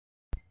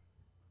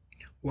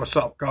What's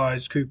up,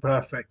 guys? Coup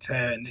Perfect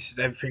here, and this is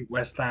Everything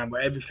West Ham,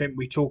 where everything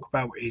we talk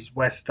about is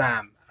West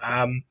Ham.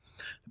 The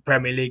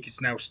Premier League is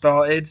now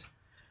started.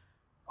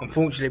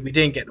 Unfortunately, we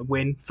didn't get the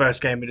win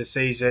first game of the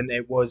season.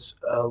 It was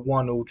a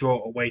 1-1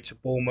 draw away to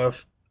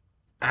Bournemouth,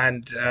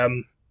 and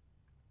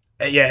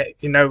yeah,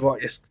 you know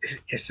what? It's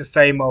the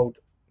same old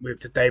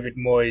with the David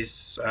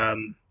Moyes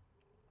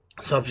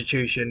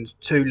substitutions.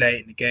 Too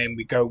late in the game,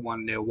 we go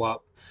 1-0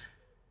 up.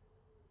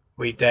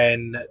 We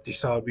then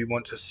decide we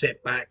want to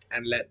sit back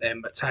and let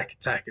them attack.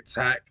 The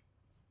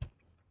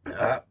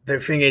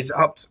thing is,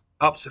 up to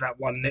that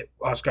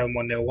us going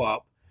 1-0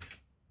 up.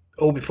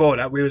 All before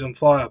that, we was on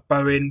fire.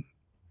 Bowen,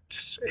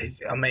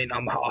 I mean,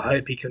 I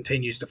hope he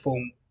continues the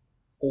form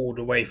all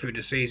the way through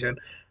the season.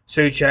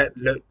 Suchet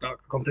looked like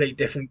a completely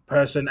different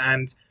person,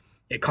 and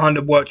it kind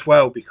of worked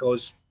well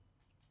because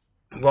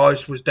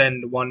Rice was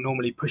then the one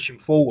normally pushing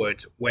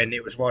forward when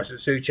it was Rice and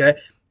Suchet,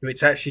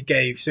 which actually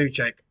gave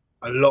Suchet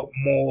a lot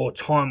more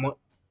time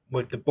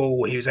with the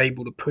ball. He was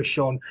able to push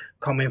on,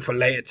 come in for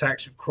late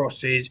attacks with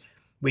crosses.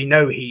 We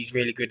know he's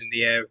really good in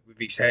the air with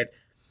his head,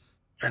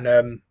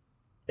 and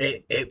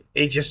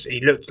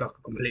he looked like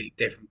a completely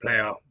different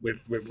player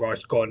with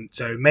Rice gone.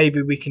 So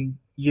maybe we can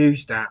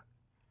use that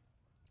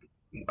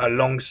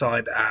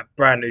alongside a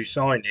brand new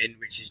signing,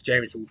 which is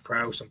James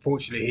Ward-Prowse.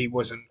 Unfortunately, he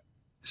wasn't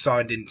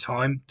signed in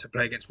time to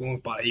play against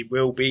Bournemouth, but he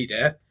will be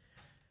there.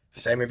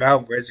 Same with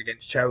Alvarez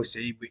against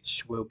Chelsea,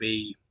 which will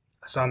be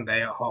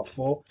Sunday at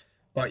 4:30.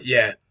 But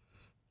yeah,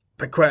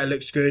 Paqueta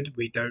looks good.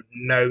 We don't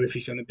know if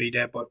he's going to be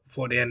there, but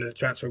before the end of the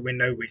transfer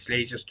window, which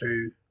leads us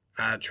to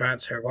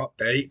transfer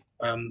update.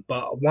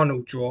 But a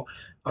 1-1 draw.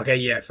 Okay,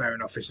 yeah, fair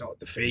enough. It's not a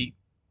defeat,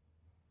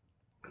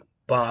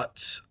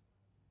 but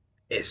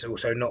it's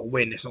also not a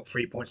win. It's not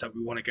 3 points that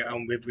we want to get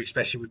on with,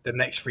 especially with the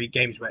next three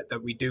games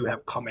that we do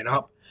have coming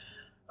up.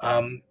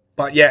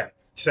 But yeah,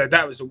 so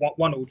that was a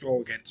 1-1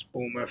 draw against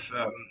Bournemouth.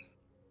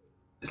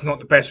 It's not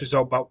the best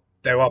result, but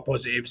there are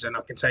positives, and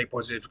I can say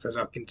positives because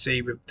I can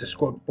see with the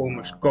squad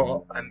Bournemouth's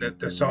got and the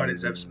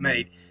signings they've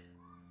made,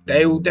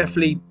 they will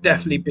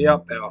definitely be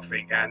up there, I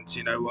think. And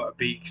you know what, it'd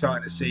be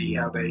exciting to see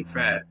how they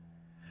fare.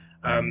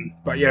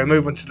 But yeah,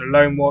 move on to the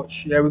loan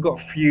watch. Yeah, we've got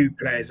a few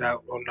players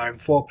out on loan,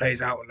 4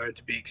 players out on loan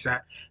to be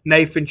exact.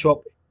 Nathan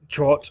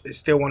Trott is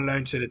still on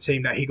loan to the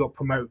team that he got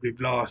promoted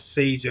with last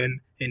season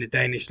in the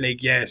Danish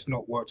league. Yeah, it's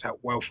not worked out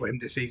well for him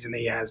this season.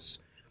 He has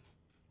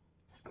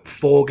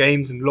 4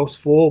 games and lost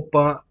 4,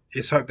 but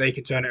let's hope they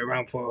can turn it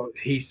around for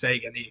his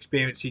sake and the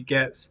experience he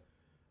gets.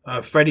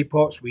 Freddie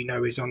Potts, we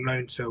know, is on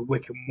loan to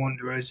Wycombe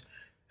Wanderers.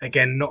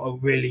 Again, not a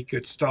really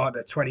good start.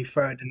 They're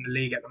 23rd in the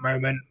league at the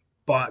moment,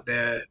 but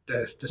the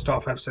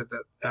staff have said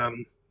that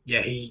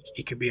yeah, he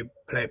could be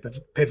play a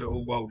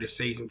pivotal role this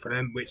season for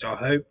them, which I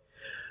hope.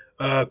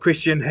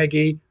 Christian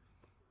Heggie,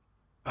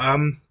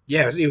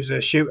 yeah, he was a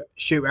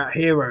shootout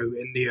hero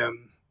in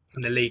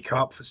the League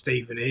Cup for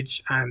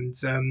Stevenage, and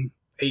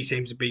he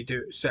seems to be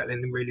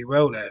settling really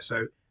well there.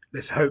 So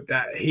let's hope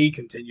that he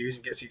continues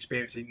and gets the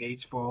experience he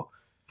needs for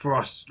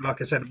us. Like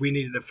I said, we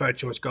needed a third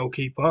choice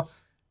goalkeeper.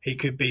 He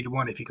could be the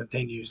one if he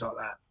continues like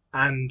that.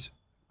 And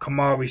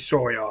Kamari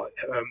Sawyer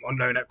on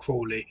loan at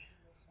Crawley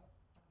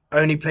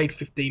only played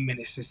 15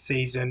 minutes this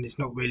season. He's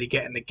not really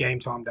getting the game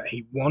time that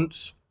he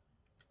wants,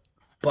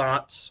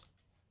 but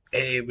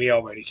we are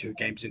only 2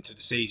 games into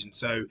the season,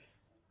 so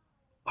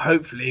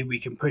hopefully we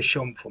can push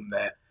on from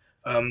there.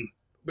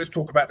 Let's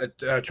talk about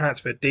the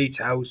transfer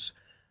details.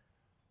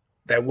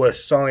 There were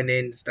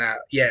signings that,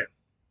 yeah,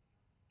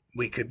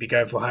 we could be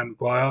going for Harry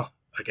Maguire.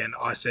 Again,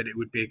 I said it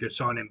would be a good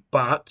signing,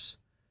 but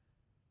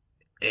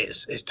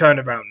it's turned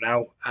around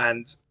now,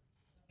 and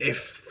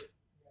if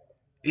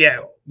yeah,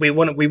 we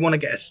want to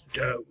get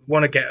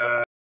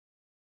a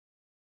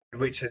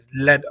which has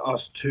led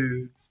us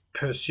to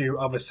pursue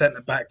other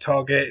centre back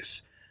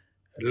targets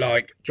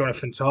like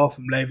Jonathan Tah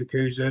from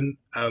Leverkusen.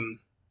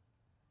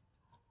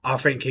 I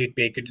think he'd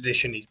be a good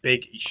addition. He's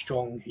big, he's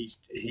strong,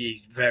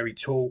 he's very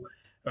tall,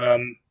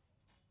 um,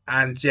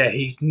 and yeah,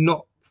 he's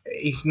not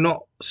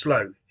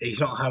slow.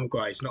 He's not a hammer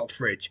guy. He's not a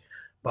fridge,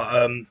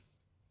 but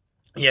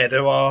yeah,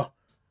 there are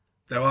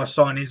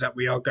signings that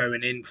we are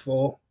going in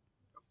for.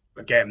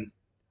 Again,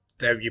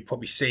 there you've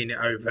probably seen it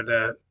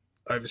over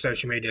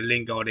social media.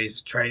 Lingard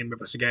is training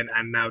with us again,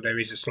 and now there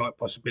is a slight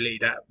possibility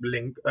that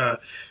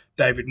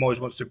David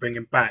Moyes wants to bring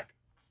him back.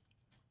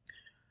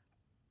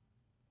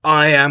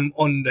 I am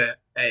on the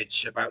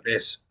edge about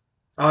this.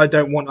 I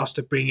don't want us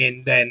to bring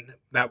in then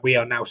that we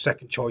are now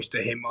second choice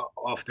to him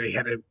after he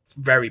had a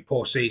very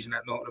poor season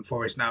at Nottingham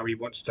Forest. Now he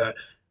wants to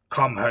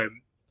come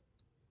home.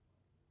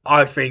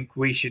 I think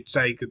we should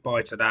say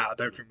goodbye to that. I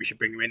don't think we should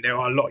bring him in. There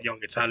are a lot of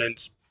younger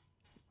talents.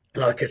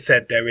 Like I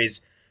said, there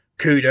is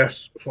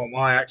Kudus from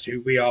Ajax,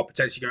 who we are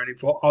potentially going in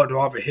for. I'd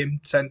rather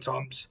him 10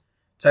 times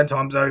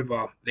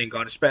over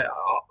Lingard.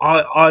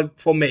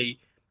 For me,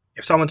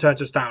 if someone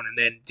turns us down and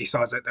then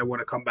decides that they want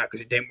to come back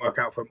because it didn't work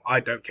out for them, I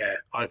don't care.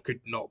 I could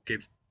not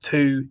give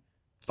 2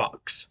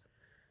 fucks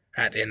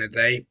at the end of the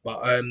day.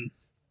 But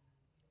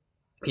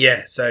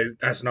yeah, so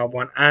that's another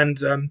one.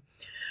 And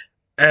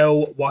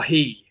El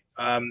Wahi.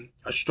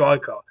 a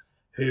striker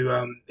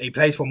who he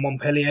plays for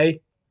Montpellier.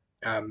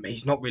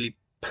 He's not really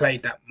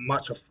played that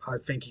much. I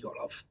think he got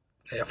off.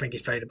 I think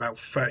he's played about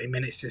 30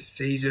 minutes this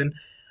season.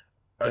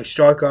 A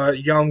striker,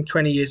 young,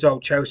 20 years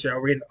old. Chelsea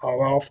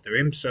are after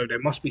him, so there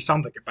must be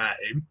something about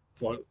him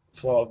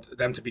for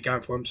them to be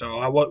going for him. So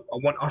I want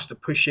us to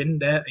push in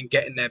there and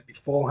get in there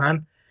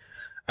beforehand.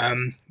 But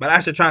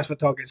that's the transfer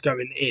targets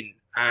going in,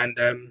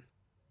 and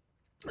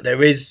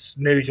there is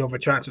news of a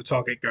transfer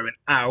target going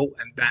out,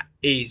 and that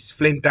is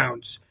Flynn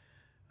Downs.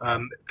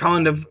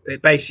 Kind of,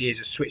 it basically is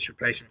a switch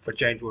replacement for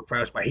James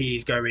Ward-Prowse, but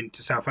he's going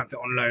to Southampton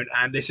on loan,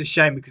 and it's a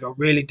shame because I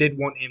really did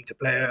want him to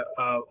play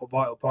a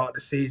vital part of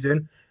the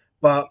season.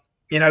 But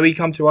he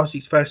come to us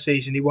his first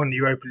season. He won the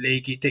Europa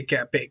League. He did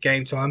get a bit of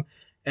game time,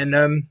 and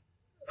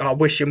I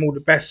wish him all the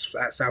best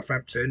at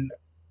Southampton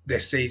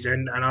this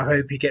season, and I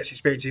hope he gets the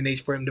experience he needs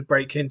for him to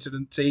break into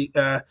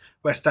the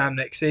West Ham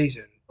next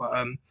season.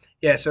 But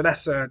yeah, so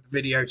that's the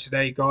video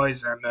today,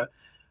 guys, and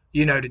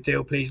you know the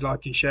deal. Please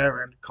like and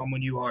share, and come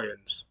on, you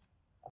Irons.